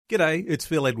G'day, it's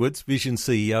Phil Edwards, Vision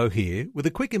CEO here, with a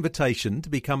quick invitation to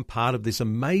become part of this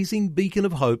amazing beacon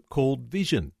of hope called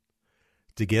Vision.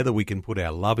 Together we can put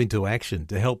our love into action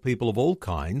to help people of all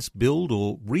kinds build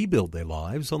or rebuild their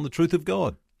lives on the truth of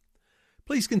God.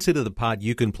 Please consider the part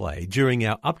you can play during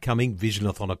our upcoming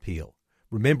Visionathon appeal,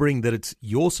 remembering that it's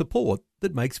your support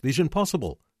that makes Vision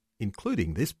possible,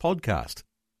 including this podcast.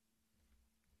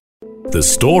 The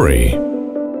story.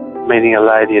 Meeting a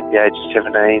lady at the age of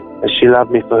 17, and she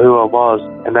loved me for who I was,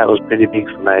 and that was pretty big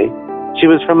for me. She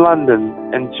was from London,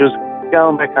 and she was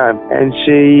going back home, and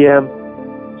she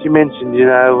mentioned,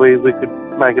 we could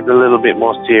make it a little bit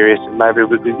more serious, and maybe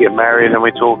we could get married, and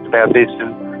we talked about this,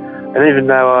 and even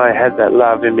though I had that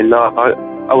love in my life,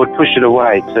 I would push it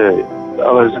away too.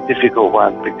 It was a difficult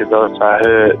one because I was so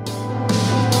hurt.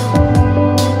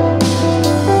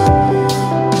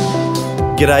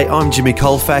 G'day, I'm Jimmy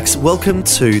Colfax. Welcome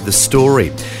to The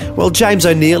Story. Well, James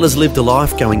O'Neill has lived a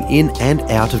life going in and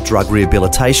out of drug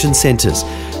rehabilitation centres.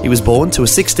 He was born to a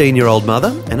 16-year-old mother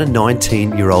and a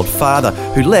 19-year-old father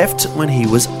who left when he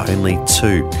was only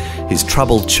 2. His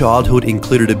troubled childhood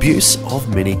included abuse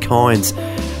of many kinds.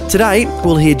 Today,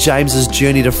 we'll hear James's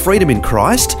journey to freedom in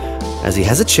Christ as he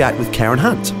has a chat with Karen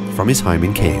Hunt from his home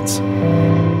in Cairns.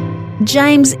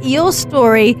 James, your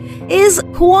story is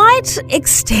quite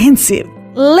extensive.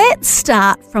 Let's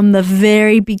start from the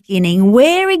very beginning.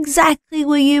 Where exactly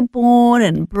were you born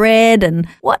and bred, and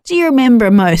what do you remember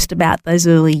most about those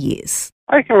early years?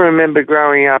 I can remember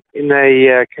growing up in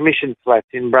a commission flat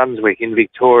in Brunswick in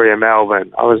Victoria,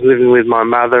 Melbourne. I was living with my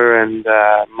mother and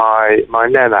my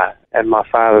nana, and my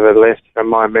father had left. From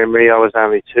my memory, I was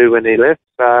only 2 when he left.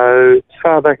 So as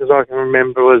far back as I can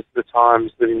remember was the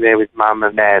times living there with mum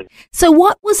and nan. So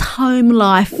what was home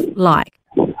life like?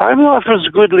 Home life was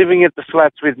good living at the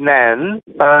flats with Nan,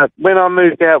 but when I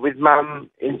moved out with Mum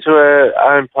into her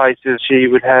own places, she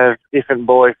would have different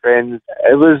boyfriends.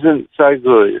 It wasn't so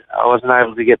good. I wasn't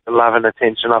able to get the love and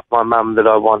attention off my mum that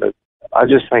I wanted. I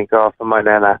just thank God for my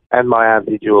Nana and my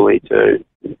Auntie Julie too.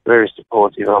 Very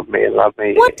supportive of me and loved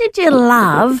me. What did you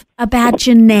love about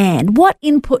your Nan? What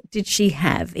input did she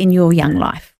have in your young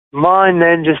life? My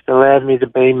Nan just allowed me to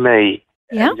be me.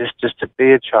 Yeah. And just to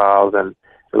be a child and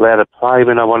allowed to play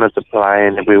when I wanted to play,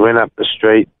 and if we went up the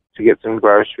street to get some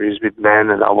groceries with Nan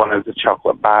and I wanted a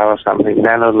chocolate bar or something,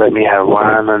 Nan would let me have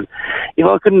one, and if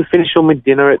I couldn't finish all my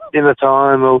dinner at dinner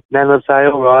time, well, Nan would say,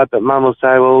 all right, but Mum would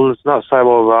say, well, it's not so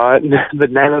all right,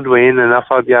 but Nan would win, and off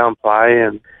I'd go and play,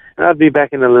 and I'd be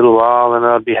back in a little while, and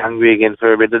I'd be hungry again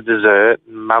for a bit of dessert,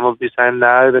 and Mum would be saying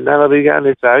no, but Nan would be going,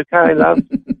 it's okay, love,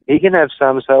 you can have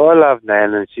some. So I love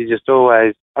Nan, and she just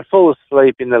always, I'd fall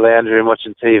asleep in the lounge room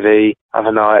watching TV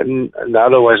overnight, and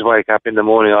I'd always wake up in the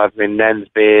morning either in Nan's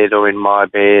bed or in my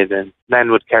bed, and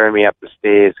Nan would carry me up the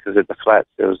stairs because at the flats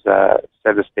there was a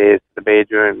set of stairs to the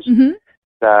bedrooms. Mm-hmm.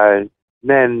 So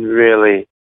Nan really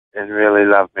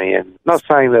loved me, and not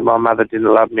saying that my mother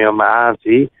didn't love me or my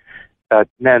auntie, but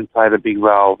Nan played a big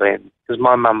role then because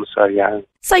my mum was so young.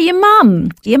 So your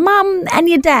mum and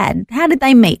your dad, how did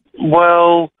they meet?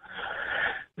 Well,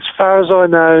 as far as I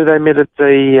know, they met at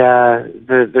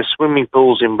the swimming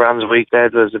pools in Brunswick.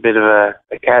 Dad was a bit of a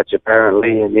catch,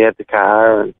 apparently, and he had the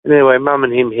car. And anyway, Mum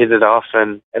and him hit it off,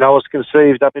 and I was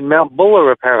conceived up in Mount Buller,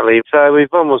 apparently. So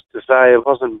we've almost to say it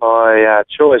wasn't by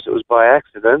choice, it was by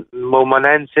accident. And, well, my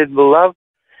nan said, well, love,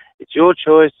 it's your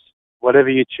choice. Whatever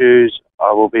you choose,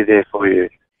 I will be there for you.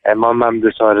 And my mum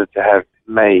decided to have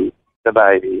me, the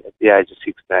baby, at the age of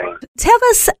 16. Tell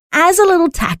us, as a little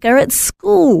tacker at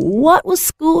school, what was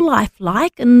school life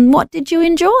like and what did you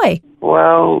enjoy?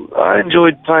 Well, I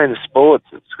enjoyed playing sports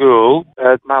at school.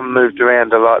 Mum moved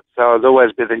around a lot, so I'd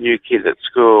always be the new kid at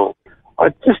school. I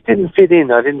just didn't fit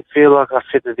in. I didn't feel like I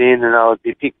fitted in, and I would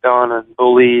be picked on and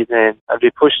bullied, and I'd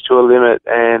be pushed to a limit,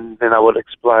 and then I would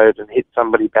explode and hit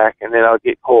somebody back, and then I'd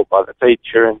get caught by the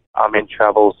teacher, and I'm in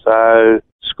trouble. So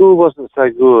school wasn't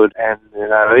so good, and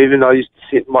even I used to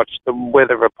sit and watch the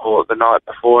weather report the night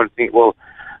before and think, well,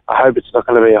 I hope it's not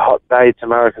going to be a hot day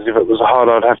tomorrow, because if it was hot,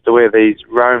 I'd have to wear these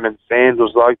Roman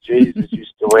sandals like Jesus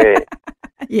used to wear.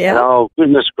 Yeah. And, oh,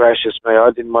 goodness gracious me,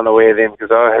 I didn't want to wear them because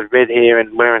I had red hair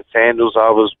and wearing sandals, I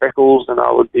was freckles and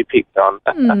I would be picked on.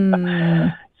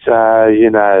 So,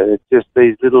 it's just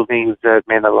these little things that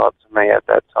meant a lot to me at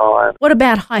that time. What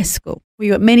about high school? Were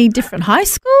you at many different high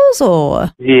schools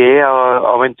or? Yeah,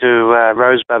 I went to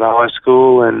Rosebud High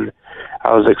School and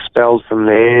I was expelled from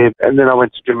there. And then I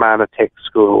went to Dramana Tech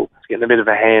School. I was getting a bit of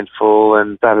a handful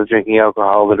and started drinking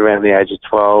alcohol at around the age of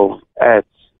 12 at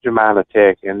Dramana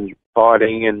Tech and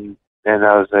fighting, and I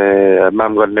was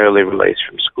Mum got an early release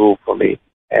from school for me.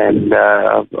 And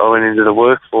I went into the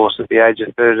workforce at the age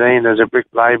of 13 as a brick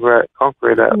labourer,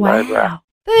 concrete labourer. Wow.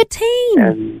 13.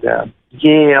 And,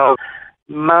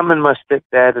 Mum and my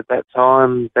stepdad at that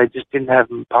time, they just didn't have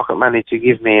pocket money to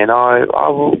give me, and I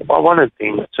wanted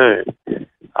things too.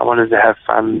 I wanted to have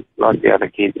fun like the other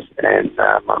kids and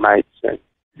my mates. And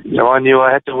so I knew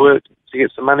I had to work to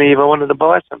get some money if I wanted to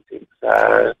buy something.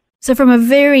 So from a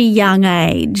very young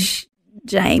age,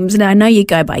 James, and I know you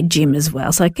go by Jim as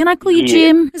well, so can I call you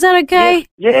Jim? Is that okay?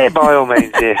 Yeah, by all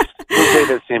means, yes. We'll keep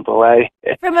it simple, eh?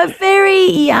 From a very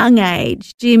young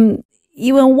age, Jim,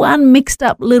 you were one mixed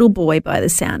up little boy by the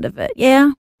sound of it,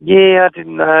 yeah? Yeah, I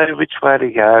didn't know which way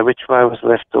to go, which way was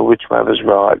left or which way was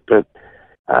right, but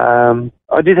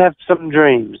I did have some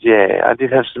dreams, yeah. I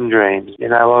did have some dreams. You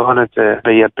know, I wanted to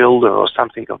be a builder or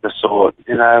something of the sort,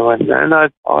 you know, and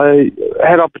I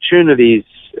had opportunities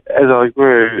as I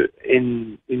grew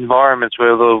in environments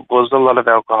where there was a lot of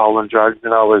alcohol and drugs,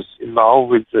 and I was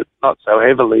involved with it, not so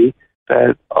heavily,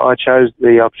 but I chose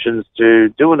the options to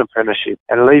do an apprenticeship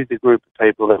and leave the group of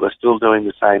people that were still doing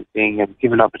the same thing and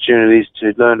given opportunities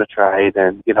to learn a trade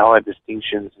and get higher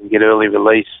distinctions and get early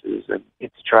releases and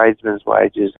get to tradesmen's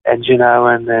wages. And, you know,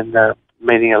 and then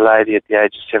meeting a lady at the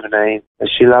age of 17, and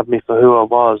she loved me for who I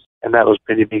was, and that was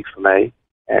pretty big for me.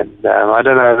 And I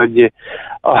don't know,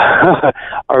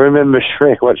 I remember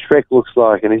Shrek, what Shrek looks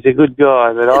like, and he's a good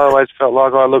guy, but I always felt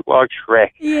like I looked like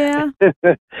Shrek. Yeah.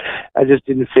 I just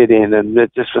didn't fit in, and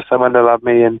just for someone to love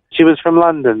me. And she was from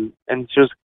London, and she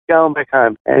was going back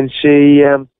home, and she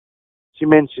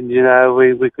mentioned, you know,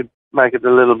 we could make it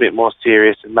a little bit more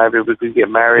serious, and maybe we could get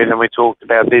married, and we talked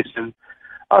about this, and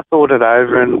I thought it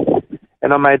over,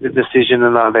 and I made the decision,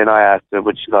 and then I asked her,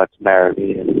 would she like to marry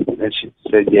me? And she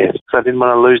said yes, because I didn't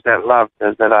want to lose that love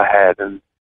that I had. And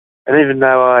even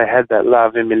though I had that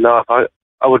love in my life,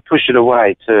 I would push it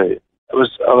away too. I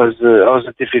was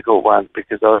a difficult one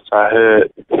because I was so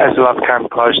hurt. As love came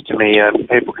close to me and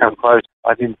people come close,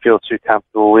 I didn't feel too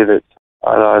comfortable with it.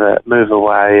 I'd either move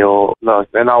away or, like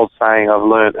an old saying I've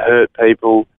learned, hurt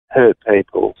people.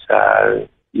 So,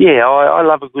 yeah, I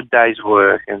love a good day's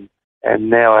work, and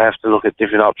now I have to look at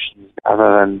different options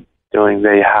other than doing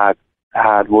the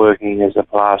hard working as a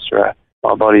plasterer.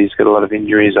 My body's got a lot of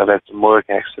injuries. I've had some work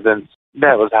accidents.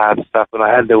 That was hard stuff, and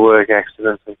I had the work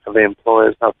accidents, and for the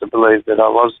employers not to believe that I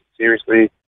was seriously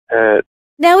hurt.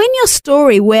 Now, in your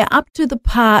story, we're up to the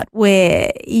part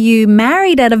where you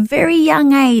married at a very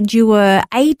young age. You were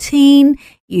 18.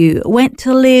 You went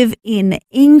to live in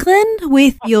England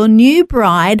with your new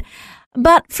bride.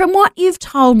 But from what you've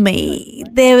told me,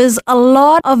 there was a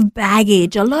lot of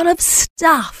baggage, a lot of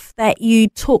stuff that you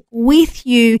took with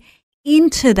you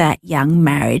into that young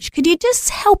marriage. Could you just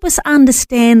help us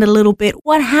understand a little bit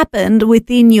what happened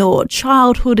within your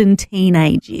childhood and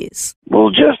teenage years? Well,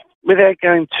 just without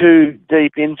going too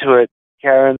deep into it,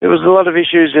 Karen, there was a lot of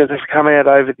issues that have come out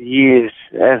over the years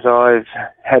as I've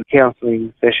had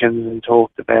counselling sessions and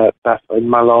talked about stuff in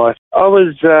my life. I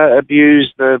was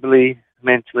abused verbally,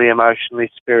 mentally,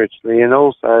 emotionally, spiritually, and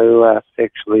also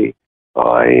sexually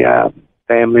by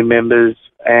family members,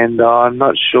 and I'm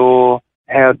not sure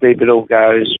how deep it all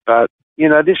goes, but, you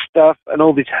know, this stuff and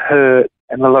all this hurt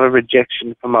and a lot of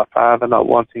rejection from my father not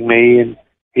wanting me, and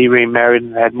he remarried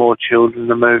and had more children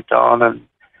and moved on, and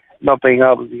not being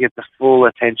able to get the full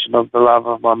attention of the love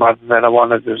of my mother that I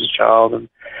wanted as a child. And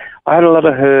I had a lot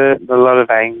of hurt and a lot of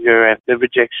anger and the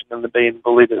rejection and the being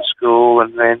bullied at school,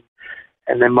 and then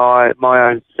my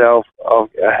own self of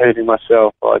hurting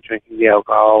myself by drinking the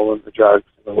alcohol and the drugs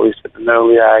and all this at an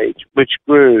early age, which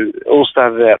grew. All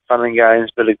started out fun and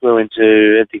games, but it grew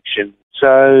into addiction.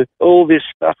 So all this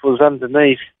stuff was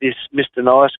underneath this Mr.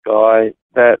 Nice guy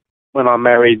that when I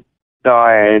married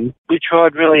Diane, we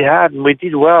tried really hard and we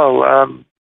did well.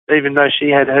 Even though she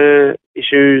had her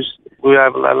issues, we were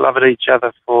able to love at each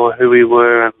other for who we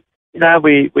were. And, you know,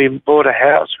 we bought a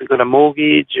house, we got a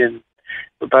mortgage, and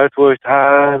we both worked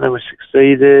hard and we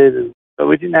succeeded, but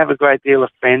we didn't have a great deal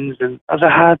of friends, and I was a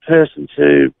hard person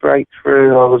to break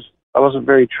through. I wasn't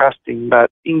very trusting, but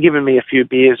in giving me a few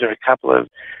beers or a couple of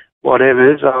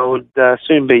whatevers, I would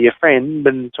soon be your friend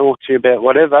and talk to you about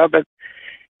whatever. But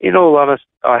in all honesty,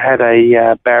 I had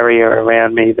a barrier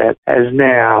around me that has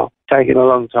now taken a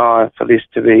long time for this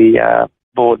to be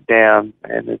brought down,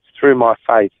 and it's through my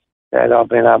faith that I've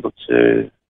been able to.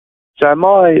 So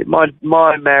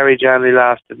my marriage only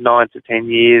lasted 9 to 10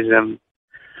 years, and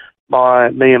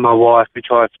me and my wife, we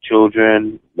tried for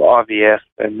children, IVF,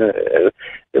 and there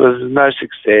was no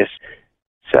success.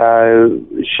 So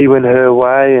she went her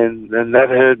way, and that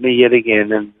hurt me yet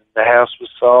again. And the house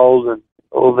was sold, and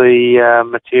all the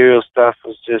material stuff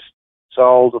was just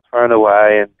sold or thrown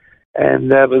away. And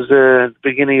And that was the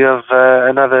beginning of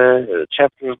another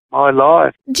chapter of my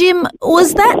life. Jim,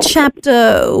 was that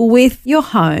chapter with your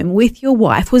home, with your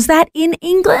wife, was that in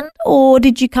England or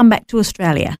did you come back to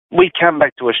Australia? We came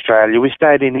back to Australia. We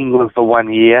stayed in England for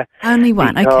 1 year. Only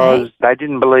one, because okay. they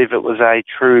didn't believe it was a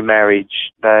true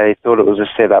marriage. They thought it was a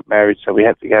set-up marriage, so we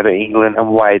had to go to England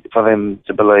and wait for them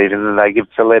to believe. And then they give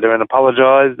us a letter and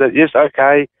apologise that, yes,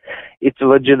 okay, it's a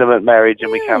legitimate marriage, and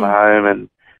we come home and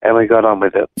we got on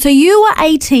with it. So you were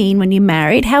 18 when you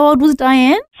married. How old was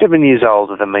Diane? 7 years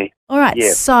older than me. All right, Yeah.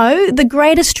 so the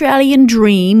great Australian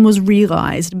dream was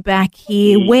realised back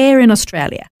here. Where in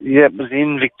Australia? Yeah, it was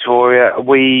in Victoria.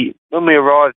 When we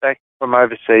arrived back from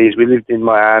overseas, we lived in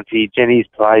my auntie Jenny's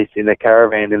place in a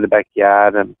caravan in the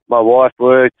backyard, and my wife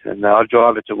worked, and I'd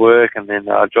drive her to work, and then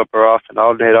I'd drop her off, and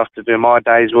I'd head off to do my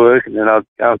day's work, and then I'd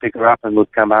go and pick her up, and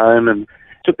we'd come home, and it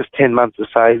took us 10 months of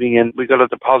saving, and we got a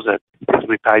deposit because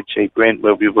we paid cheap rent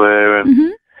where we were.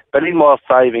 And, But in my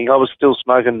saving, I was still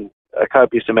smoking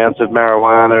copious amounts of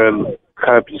marijuana and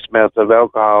copious amounts of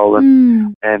alcohol,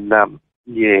 and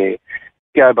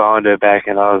go behind her back,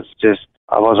 and I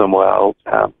wasn't well.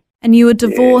 And you were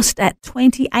divorced at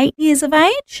 28 years of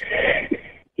age?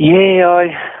 Yeah,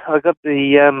 I got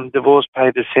the divorce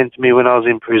papers sent to me when I was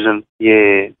in prison.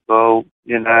 Yeah, well,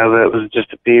 that was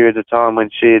just a period of time when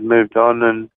she had moved on,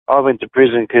 and I went to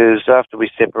prison because after we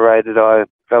separated, I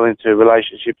fell into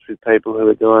relationships with people who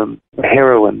were doing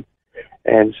heroin,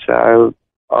 and so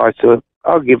I thought,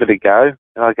 I'll give it a go.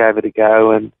 And I gave it a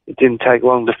go, and it didn't take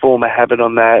long to form a habit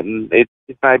on that, and it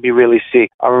made me really sick.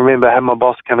 I remember having my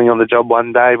boss coming on the job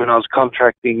one day when I was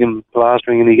contracting and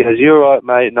plastering, and he goes, "You all right,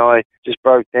 mate?" And I just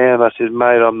broke down. I said,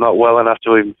 "Mate, I'm not well enough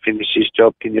to even finish this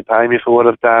job. Can you pay me for what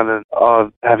I've done?" And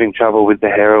I'm having trouble with the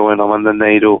heroin. I'm on the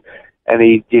needle. And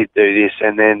he did do this,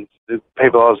 and then the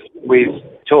people I was with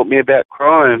taught me about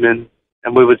crime, and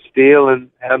we would steal,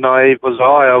 and how naive was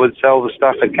I? I would sell the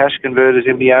stuff at cash converters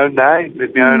in my own name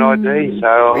with my own ID.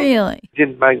 So Really? I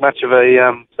didn't make much of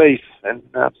a thief, and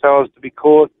so I was to be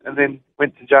caught, and then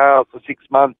went to jail for 6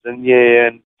 months, and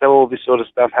so all this sort of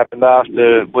stuff happened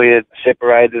after we had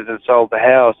separated and sold the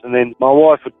house. And then my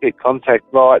wife would get contact,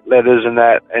 write letters and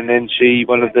that, and then she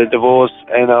wanted the divorce,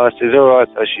 and I said, all right.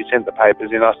 So she sent the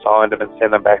papers in, I signed them and sent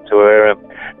them back to her. And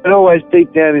always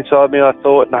deep down inside me, I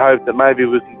thought and hoped that maybe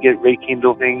we could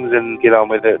rekindle things and get on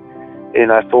with it.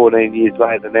 14 years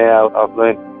later now, I've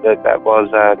learned that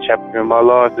was a chapter in my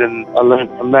life, and I learned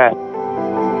from that.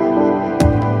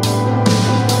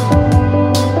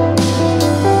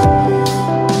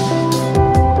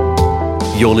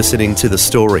 You're listening to The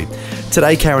Story.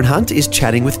 Today, Karen Hunt is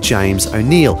chatting with James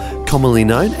O'Neill, commonly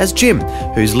known as Jim,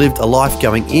 who's lived a life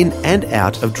going in and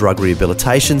out of drug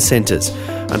rehabilitation centres.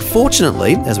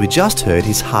 Unfortunately, as we just heard,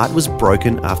 his heart was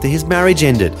broken after his marriage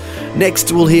ended.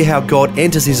 Next, we'll hear how God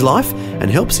enters his life and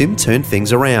helps him turn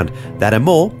things around. That and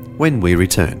more when we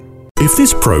return. If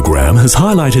this program has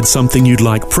highlighted something you'd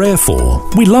like prayer for,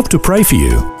 we'd love to pray for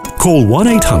you. Call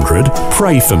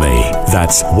 1-800-PRAY-FOR-ME.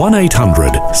 That's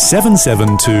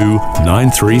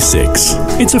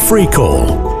 1-800-772-936. It's a free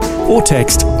call. Or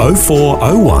text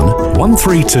 0401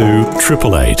 132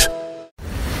 888.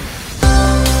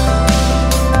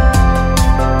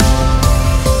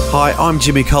 Hi, I'm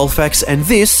Jimmy Colfax, and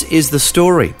this is The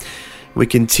Story. We're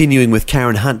continuing with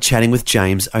Karen Hunt chatting with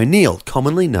James O'Neill,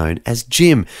 commonly known as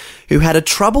Jim, who had a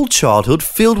troubled childhood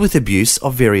filled with abuse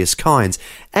of various kinds,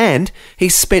 and he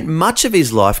spent much of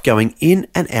his life going in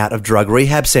and out of drug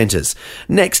rehab centres.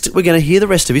 Next, we're going to hear the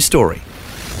rest of his story.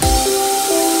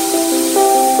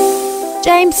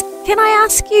 James, can I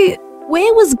ask you,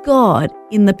 where was God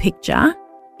in the picture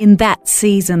in that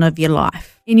season of your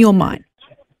life, in your mind?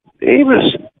 He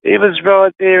was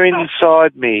right there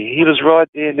inside me. He was right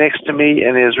there next to me,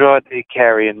 and he was right there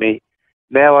carrying me.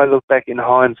 Now I look back in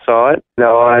hindsight,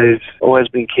 I've always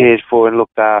been cared for and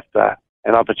looked after,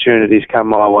 and opportunities come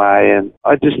my way, and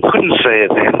I just couldn't see it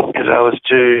then because I was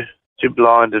too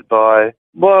blinded by,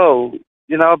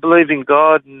 I believe in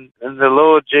God and the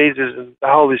Lord Jesus and the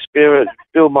Holy Spirit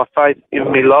build my faith, give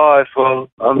me life. Well,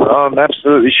 I'm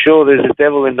absolutely sure there's a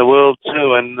devil in the world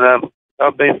too, and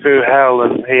I've been through hell,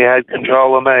 and he had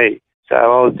control of me. So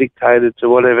I was dictated to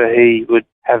whatever he would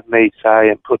have me say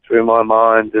and put through my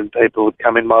mind, and people would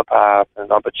come in my path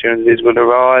and opportunities would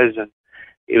arise, and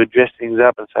he would dress things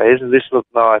up and say, isn't this look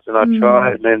nice? And I'd try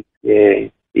it, and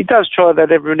then, he does try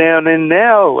that every now and then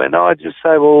now, and I just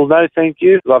say, well, no, thank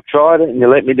you. I've tried it, and you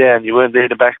let me down. You weren't there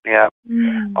to back me up.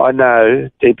 I know,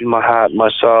 deep in my heart and my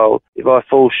soul, if I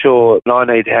fall short and I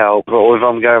need help, or if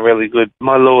I'm going really good,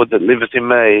 my Lord that liveth in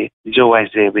me is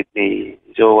always there with me.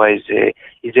 He's always there.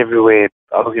 He's everywhere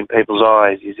I look in people's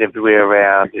eyes. He's everywhere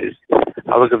around.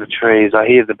 I look at the trees. I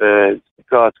hear the birds.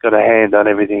 God's got a hand on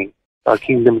everything. Thy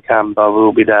kingdom come, thy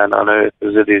will be done on earth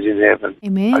as it is in heaven.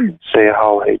 Amen. I can see a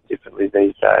whole heap differently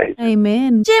these days.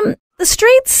 Amen. Jim, the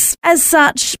streets as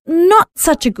such, not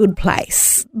such a good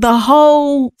place. The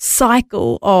whole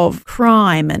cycle of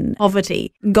crime and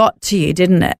poverty got to you,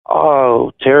 didn't it?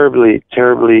 Oh, terribly,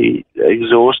 terribly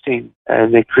exhausting.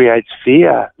 And it creates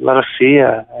fear, a lot of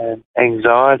fear and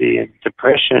anxiety and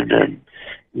depression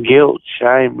and guilt,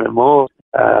 shame, remorse.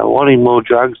 Wanting more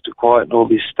drugs to quieten all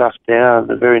this stuff down,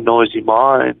 a very noisy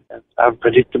mind, and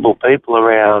unpredictable people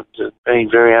around, and being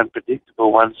very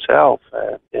unpredictable oneself,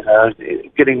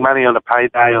 getting money on a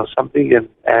payday or something,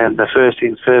 and the first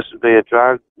things first would be a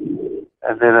drug,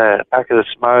 and then a packet of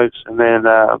smokes, and then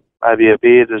maybe a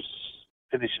beer to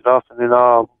finish it off, and then,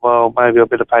 maybe I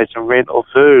better pay some rent or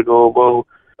food, or,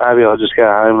 maybe I'll just go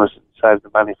homeless and save the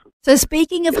money. So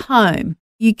speaking of home,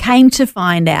 you came to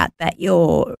find out that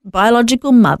your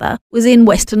biological mother was in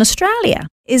Western Australia.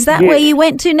 Is that where you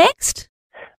went to next?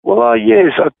 Well,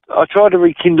 yes. I tried to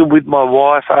rekindle with my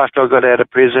wife after I got out of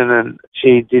prison, and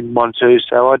she didn't want to,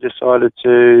 so I decided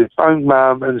to phone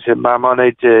Mum and said, Mum, I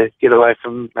need to get away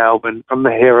from Melbourne, from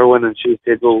the heroin, and she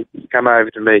said, well, come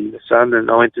over to me, son, and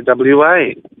I went to WA.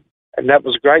 And that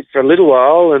was great for a little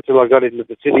while until I got into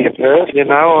the city of Perth.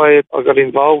 I got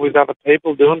involved with other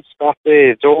people doing stuff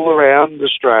there. It's all around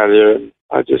Australia, and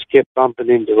I just kept bumping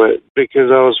into it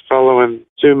because I was following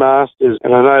two masters,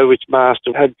 and I know which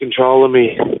master had control of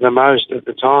me the most at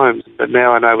the time. But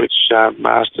now I know which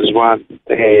master's won.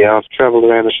 Yeah, I've travelled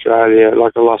around Australia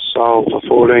like a lost soul for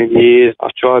 14 years.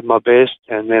 I've tried my best,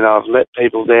 and then I've let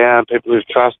people down, people who've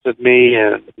trusted me,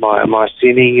 and my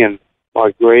sinning and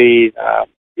my greed.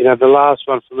 The last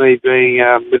one for me being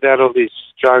without all this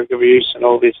drug abuse and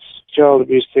all this child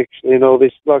abuse sexually and all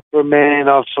this, like for a man,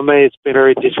 for me it's been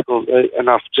very difficult, and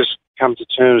I've just come to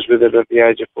terms with it at the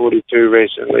age of 42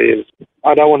 recently.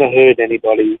 I don't want to hurt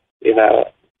anybody, and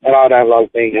I don't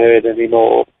like being hurt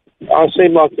anymore. I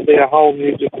seem like to be a whole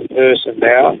new different person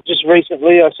now. Just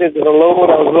recently I said to the Lord,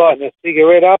 I was lighting a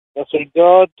cigarette up. I said,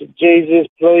 God, Jesus,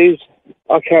 please,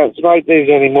 I can't smoke these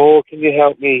anymore. Can you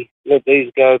help me let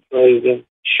these go, please? And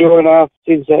sure enough,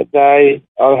 since that day,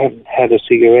 I haven't had a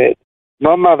cigarette.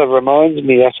 My mother reminds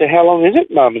me, I say, how long is it,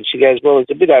 Mum? And she goes, well,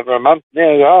 it's a bit over a month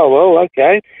now. I go, oh, well,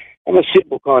 okay. I'm a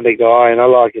simple kind of guy, and I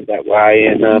like it that way.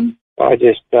 And I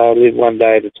just live one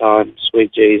day at a time,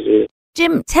 sweet Jesus.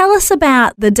 Jim, tell us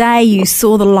about the day you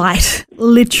saw the light,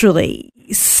 literally.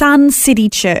 Sun City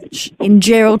Church in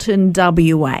Geraldton,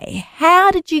 WA.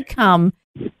 How did you come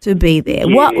to be there?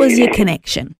 Yeah. What was your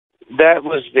connection? That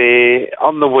was there.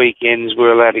 On the weekends, we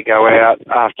were allowed to go out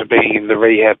after being in the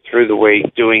rehab through the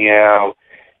week, doing our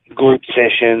group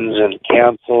sessions and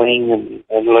counselling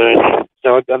and learning.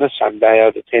 So on a Sunday,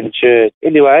 I'd attend church.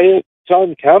 Anyway,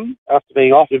 time come after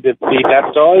being offered to be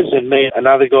baptised, and me and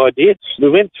another guy did. We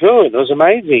went through it. It was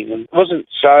amazing. And it wasn't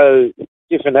so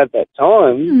different at that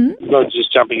time, not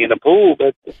just jumping in a pool,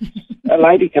 but a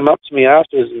lady came up to me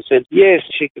afterwards and said, yes,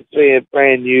 she could see a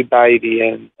brand new baby,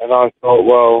 and I thought,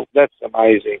 well, that's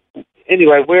amazing.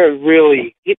 Anyway, where it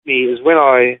really hit me is when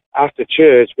I, after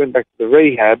church, went back to the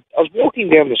rehab. I was walking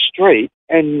down the street,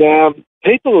 and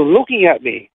people were looking at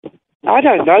me. I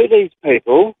don't know these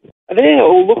people, and they're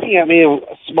all looking at me and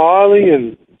smiling,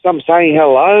 and some saying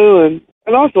hello, and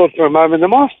I thought for a moment,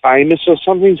 am I famous or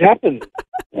something's happened?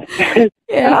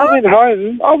 Yeah. I went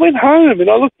home and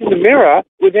I looked in the mirror.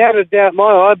 Without a doubt,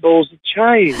 my eyeballs had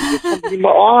changed. There's something in my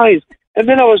eyes. And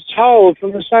then I was told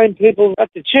from the same people at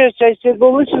the church, they said,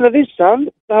 well, listen to this, son.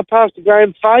 Pastor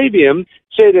Graham Fabian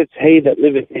said, it's he that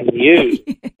liveth in you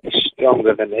is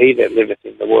stronger than he that liveth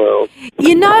in the world.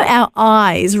 You know our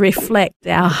eyes reflect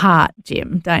our heart,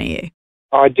 Jim, don't you?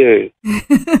 I do.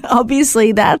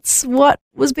 Obviously, that's what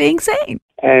was being seen.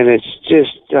 And it's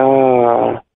just,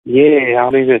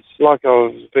 it's like I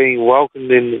was being welcomed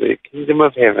into the kingdom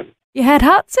of heaven. You had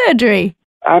heart surgery.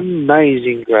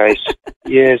 Amazing grace,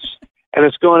 yes. And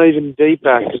it's gone even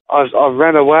deeper. I've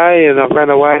run away, and I've run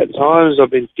away at times.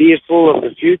 I've been fearful of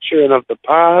the future and of the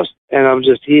past, and I'm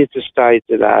just here to stay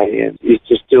today. And he's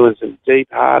just doing some deep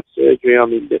heart surgery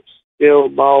on me that's still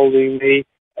moulding me.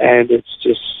 And it's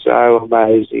just so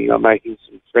amazing. I'm making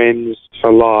some friends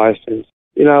for life. And,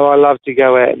 I love to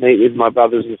go out and eat with my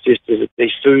brothers and sisters at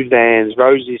these food vans,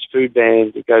 Rosie's food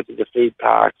vans, that go to the food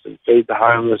parks and feed the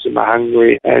homeless and the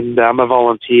hungry. And I'm a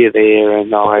volunteer there,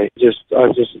 and I just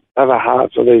have a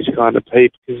heart for these kind of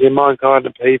people because they're my kind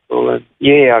of people. And,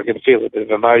 I can feel a bit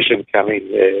of emotion coming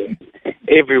there.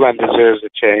 Everyone deserves a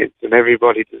chance, and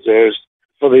everybody deserves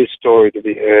for this story to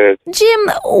be heard. Jim,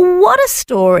 what a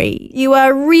story. You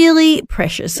are really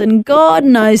precious and God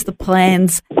knows the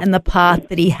plans and the path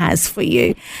that he has for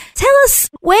you. Tell us,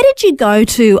 where did you go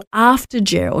to after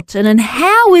Geraldton and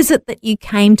how is it that you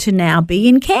came to now be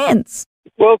in Cairns?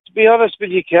 Well, to be honest with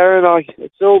you, Karen,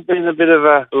 it's all been a bit of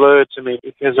a blur to me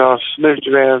because I've moved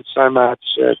around so much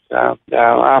that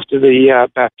after the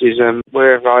baptism,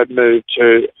 wherever I'd moved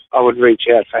to, I would reach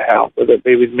out for help, whether it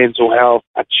be with mental health,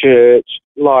 a church,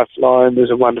 Lifeline was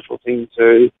a wonderful thing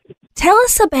too. Tell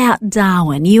us about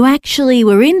Darwin. You actually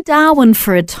were in Darwin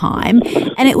for a time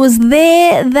and it was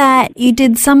there that you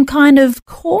did some kind of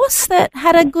course that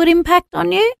had a good impact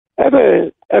on you?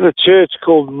 At a church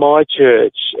called My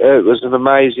Church. It was an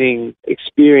amazing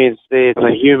experience there on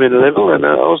a human level and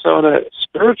also on a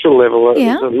spiritual level.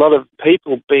 Yeah. There was a lot of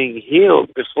people being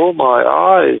healed before my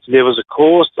eyes. There was a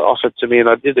course offered to me and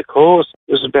I did the course.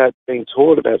 It was about being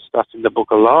taught about stuff in the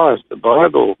Book of Life, the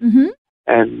Bible. Mm-hmm.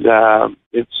 And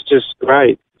it's just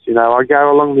great. You know, I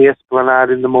go along the esplanade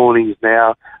in the mornings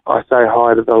now. I say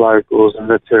hi to the locals and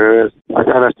the tourists. I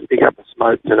don't have to pick up a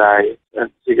smoke today, a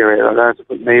cigarette. I don't have to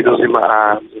put needles in my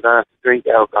arms. I don't have to drink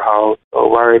alcohol or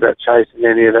worry about chasing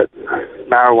any of that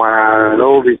marijuana and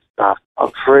all this stuff. I'm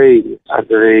free under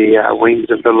the wings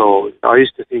of the Lord. I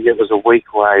used to think it was a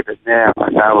weak way, but now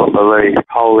I know and believe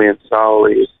wholly and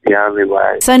solely is the only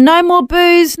way. So no more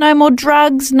booze, no more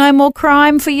drugs, no more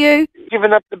crime for you?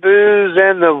 Giving up the booze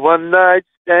and the one-night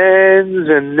stands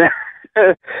and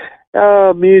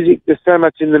music. There's so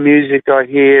much in the music I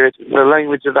hear. It's the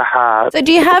language of the heart. So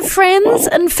do you have friends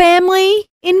and family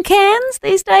in Cairns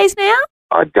these days now?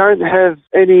 I don't have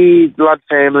any blood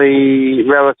family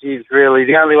relatives, really.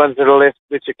 The only ones that are left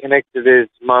which are connected is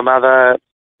my mother,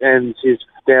 and she's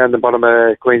down the bottom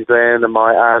of Queensland, and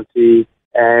my auntie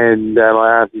and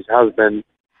my auntie's husband.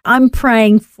 I'm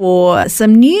praying for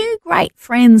some new great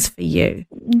friends for you.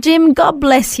 Jim, God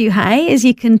bless you, hey, as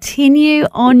you continue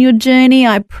on your journey.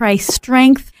 I pray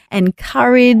strength and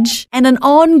courage and an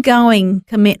ongoing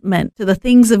commitment to the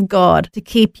things of God to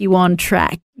keep you on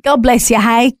track. God bless you,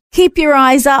 hey. Keep your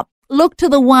eyes up. Look to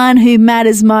the one who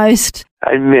matters most.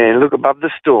 Amen. Look above the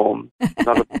storm,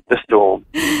 not above the storm.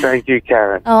 Thank you,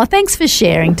 Karen. Oh, thanks for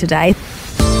sharing today.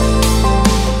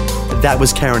 That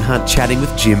was Karen Hunt chatting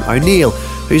with Jim O'Neill,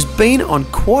 who's been on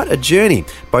quite a journey,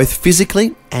 both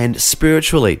physically and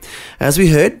spiritually. As we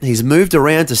heard, he's moved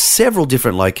around to several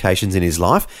different locations in his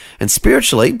life, and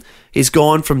spiritually, he's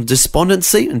gone from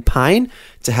despondency and pain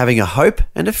to having a hope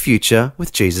and a future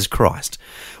with Jesus Christ.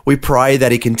 We pray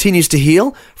that he continues to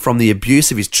heal from the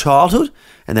abuse of his childhood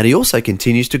and that he also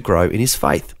continues to grow in his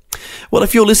faith. Well,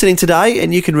 if you're listening today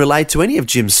and you can relate to any of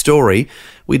Jim's story,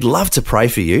 we'd love to pray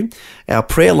for you. Our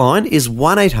prayer line is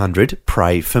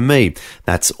 1-800-PRAY-FOR-ME.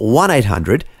 That's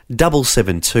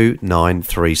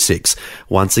 1-800-772-936.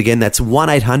 Once again, that's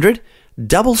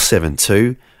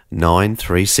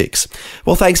 1-800-772-936.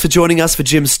 Well, thanks for joining us for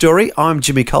Jim's story. I'm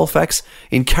Jimmy Colfax,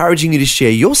 encouraging you to share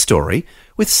your story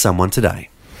with someone today.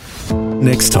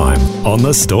 Next time on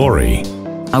The Story.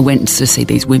 I went to see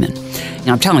these women. And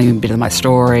I'm telling them a bit of my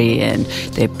story and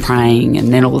they're praying,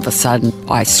 and then all of a sudden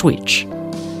I switch.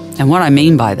 And what I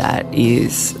mean by that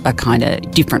is a kind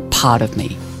of different part of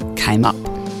me came up.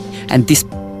 And this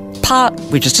part,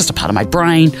 which is just a part of my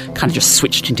brain, kind of just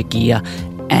switched into gear.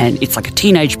 And it's like a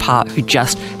teenage part who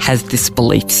just has this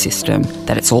belief system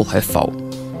that it's all her fault,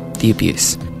 the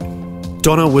abuse.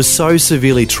 Donna was so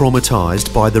severely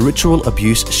traumatised by the ritual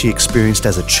abuse she experienced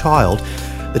as a child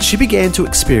that she began to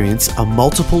experience a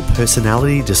multiple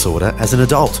personality disorder as an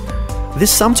adult.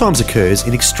 This sometimes occurs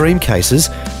in extreme cases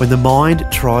when the mind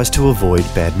tries to avoid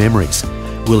bad memories.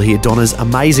 We'll hear Donna's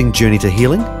amazing journey to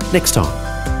healing next time.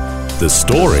 The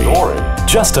Story.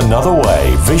 Just another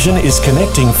way Vision is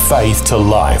connecting faith to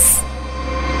life.